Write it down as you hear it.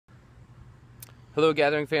Hello,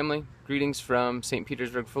 Gathering family. Greetings from St.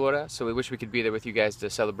 Petersburg, Florida. So we wish we could be there with you guys to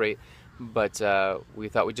celebrate, but we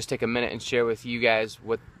thought we'd just take a minute and share with you guys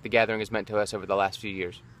what the Gathering has meant to us over the last few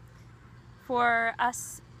years. For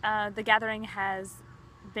us, the Gathering has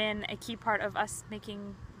been a key part of us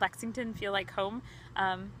making Lexington feel like home.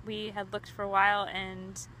 We had looked for a while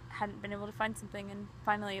and hadn't been able to find something, and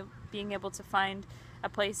finally being able to find a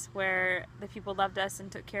place where the people loved us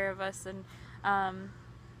and took care of us and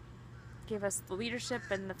gave us the leadership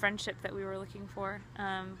and the friendship that we were looking for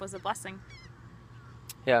was a blessing.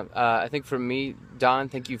 Yeah, I think for me, Don,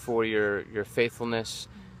 thank you for your faithfulness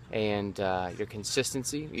and your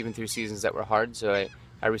consistency, even through seasons that were hard. So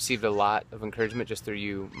I received a lot of encouragement just through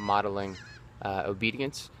you modeling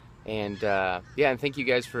obedience. And and thank you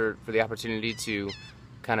guys for the opportunity to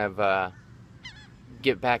kind of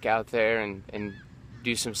get back out there and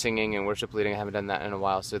do some singing and worship leading. I haven't done that in a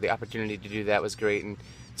while, so the opportunity to do that was great, and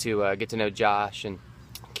to get to know Josh and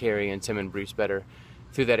Carrie and Tim and Bruce better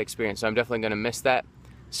through that experience. So I'm definitely going to miss that.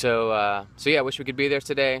 So yeah, I wish we could be there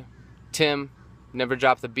today. Tim, never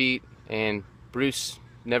drop the beat, and Bruce,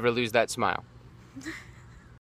 never lose that smile.